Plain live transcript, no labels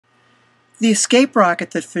The escape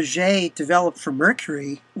rocket that Faget developed for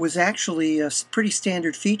Mercury was actually a pretty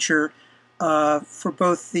standard feature for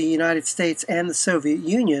both the United States and the Soviet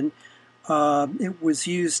Union. It was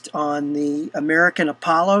used on the American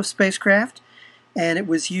Apollo spacecraft, and it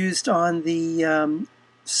was used on the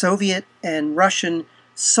Soviet and Russian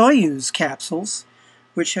Soyuz capsules,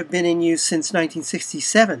 which have been in use since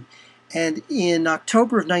 1967. And in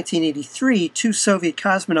October of 1983, two Soviet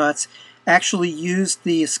cosmonauts actually used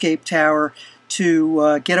the escape tower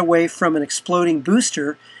to get away from an exploding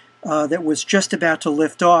booster that was just about to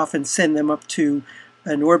lift off and send them up to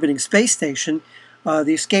an orbiting space station.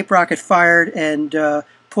 The escape rocket fired and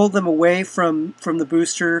pulled them away from the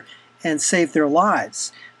booster and saved their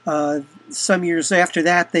lives. Some years after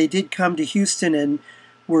that, they did come to Houston and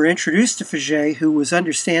were introduced to Faget, who was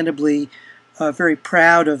understandably very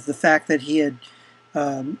proud of the fact that he had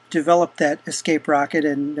developed that escape rocket,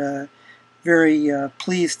 and very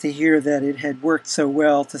pleased to hear that it had worked so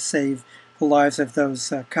well to save the lives of those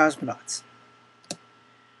cosmonauts.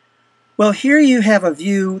 Well, here you have a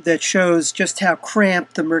view that shows just how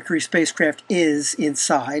cramped the Mercury spacecraft is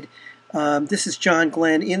inside. This is John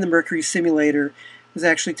Glenn in the Mercury simulator. It was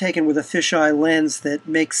actually taken with a fisheye lens that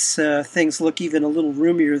makes things look even a little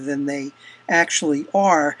roomier than they actually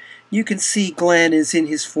are. You can see Glenn is in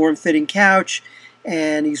his form-fitting couch,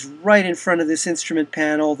 and he's right in front of this instrument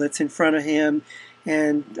panel that's in front of him,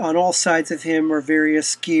 and on all sides of him are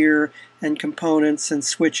various gear and components and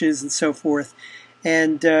switches and so forth.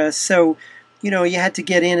 And so, you had to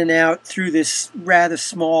get in and out through this rather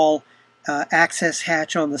small access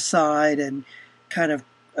hatch on the side and kind of,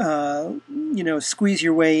 squeeze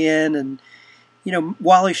your way in. And,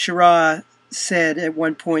 Wally Schirra said at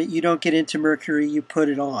one point, you don't get into Mercury, you put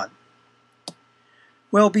it on.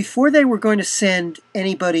 Well, before they were going to send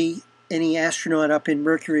any astronaut up in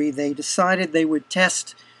Mercury, they decided they would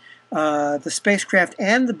test the spacecraft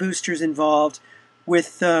and the boosters involved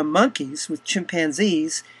with monkeys, with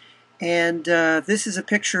chimpanzees. And this is a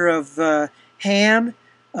picture of Ham,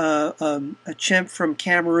 a chimp from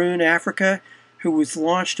Cameroon, Africa, who was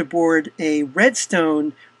launched aboard a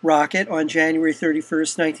Redstone rocket on January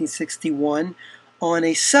 31st, 1961, on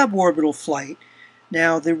a suborbital flight.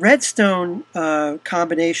 Now, the Redstone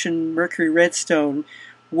combination, Mercury-Redstone,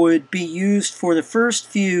 would be used for the first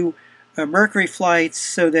few Mercury flights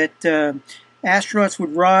so that astronauts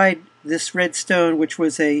would ride this Redstone, which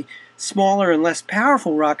was a smaller and less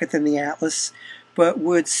powerful rocket than the Atlas, but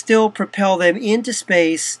would still propel them into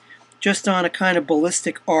space just on a kind of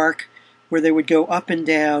ballistic arc where they would go up and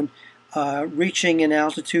down, reaching an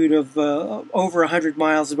altitude of over 100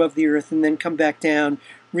 miles above the Earth, and then come back down,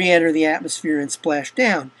 re-enter the atmosphere, and splash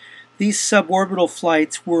down. These suborbital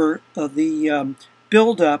flights were the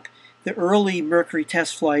build-up, the early Mercury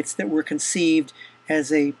test flights that were conceived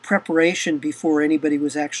as a preparation before anybody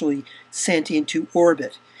was actually sent into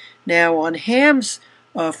orbit. Now, on Ham's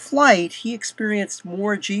flight, he experienced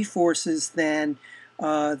more G-forces than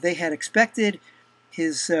they had expected.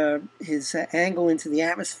 His angle into the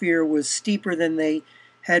atmosphere was steeper than they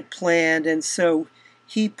had planned, and so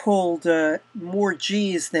he pulled more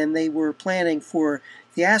G's than they were planning for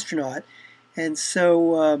the astronaut. And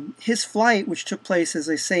so his flight, which took place, as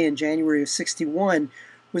I say, in January of '61,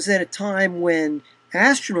 was at a time when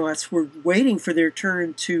astronauts were waiting for their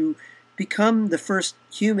turn to become the first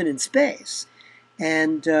human in space.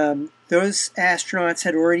 And those astronauts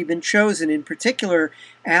had already been chosen. In particular,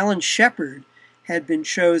 Alan Shepard had been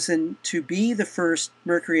chosen to be the first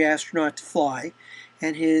Mercury astronaut to fly,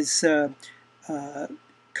 and his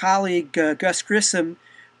colleague Gus Grissom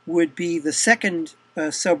would be the second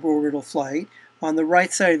suborbital flight. On the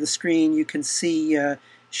right side of the screen, you can see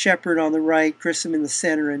Shepard on the right, Grissom in the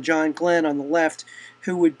center, and John Glenn on the left,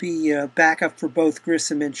 who would be backup for both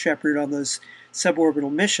Grissom and Shepard on those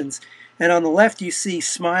suborbital missions. And on the left, you see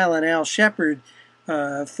Smile and Al Shepard,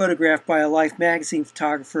 photographed by a Life magazine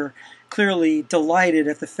photographer, clearly delighted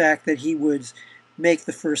at the fact that he would make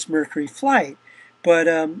the first Mercury flight. But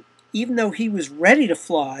even though he was ready to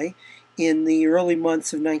fly in the early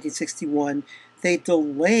months of 1961, they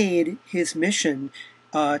delayed his mission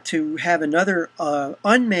to have another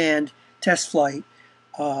unmanned test flight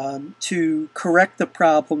to correct the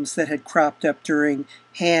problems that had cropped up during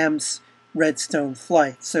Ham's Redstone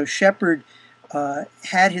flight. So Shepard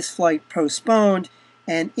had his flight postponed,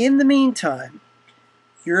 and in the meantime,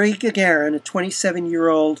 Yuri Gagarin, a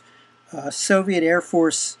 27-year-old Soviet Air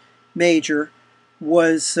Force major,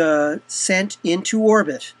 was sent into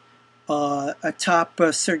orbit atop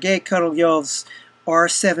Sergei Korolyov's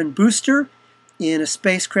R-7 booster in a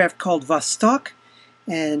spacecraft called Vostok,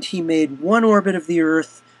 and he made one orbit of the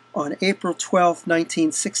Earth on April 12,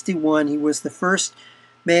 1961. He was the first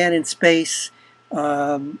man in space,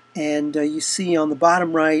 and you see on the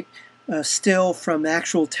bottom right still from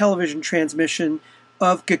actual television transmission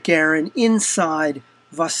of Gagarin inside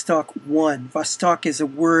Vostok 1. Vostok is a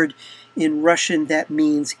word in Russian that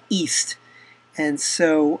means east. And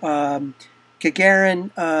so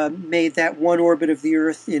Gagarin made that one orbit of the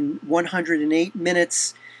Earth in 108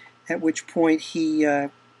 minutes, at which point he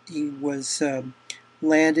was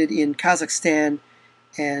landed in Kazakhstan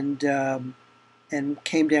and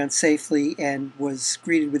came down safely and was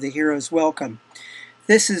greeted with a hero's welcome.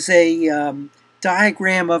 This is a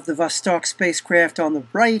diagram of the Vostok spacecraft on the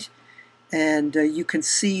right, and you can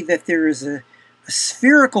see that there is a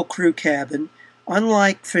spherical crew cabin.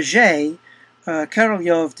 Unlike Faget,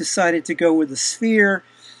 Korolev decided to go with a sphere,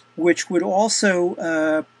 which would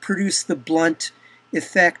also produce the blunt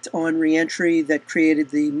effect on reentry that created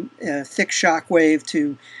the thick shock wave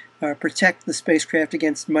to protect the spacecraft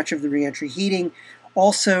against much of the reentry heating.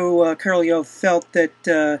 Also, Korolev felt that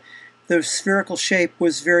the spherical shape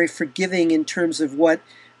was very forgiving in terms of what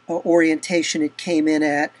orientation it came in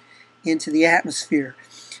at into the atmosphere.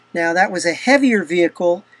 Now, that was a heavier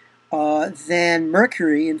vehicle than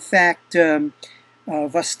Mercury. In fact,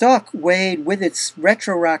 Vostok weighed, with its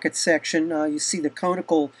retro rocket section, you see the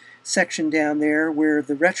conical section down there where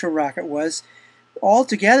the retro rocket was,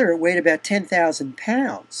 altogether it weighed about 10,000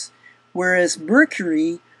 pounds, whereas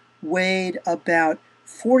Mercury weighed about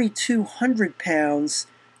 4,200 pounds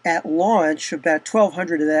at launch. About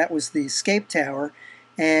 1,200 of that was the escape tower,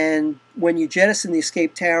 and when you jettison the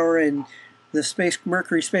escape tower and the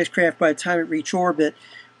Mercury spacecraft, by the time it reached orbit,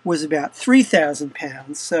 was about 3,000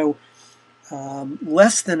 pounds, so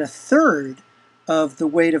less than a third of the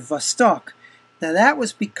weight of Vostok. Now that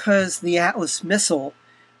was because the Atlas missile,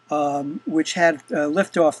 which had a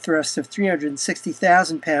liftoff thrust of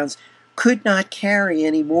 360,000 pounds, could not carry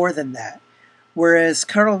any more than that, whereas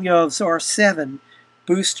Korolev's R-7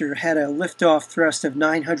 booster had a liftoff thrust of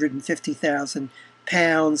 950,000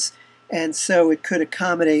 pounds, and so it could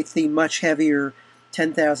accommodate the much heavier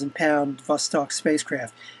 10,000-pound Vostok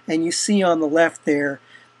spacecraft. And you see on the left there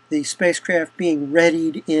the spacecraft being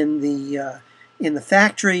readied in the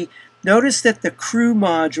factory. Notice that the crew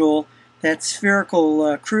module, that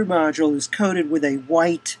spherical crew module, is coated with a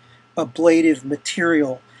white ablative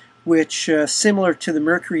material, which, similar to the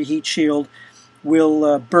Mercury heat shield,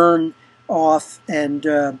 will burn off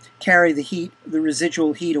and carry the heat, the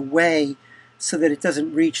residual heat, away so that it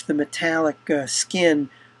doesn't reach the metallic skin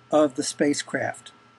of the spacecraft.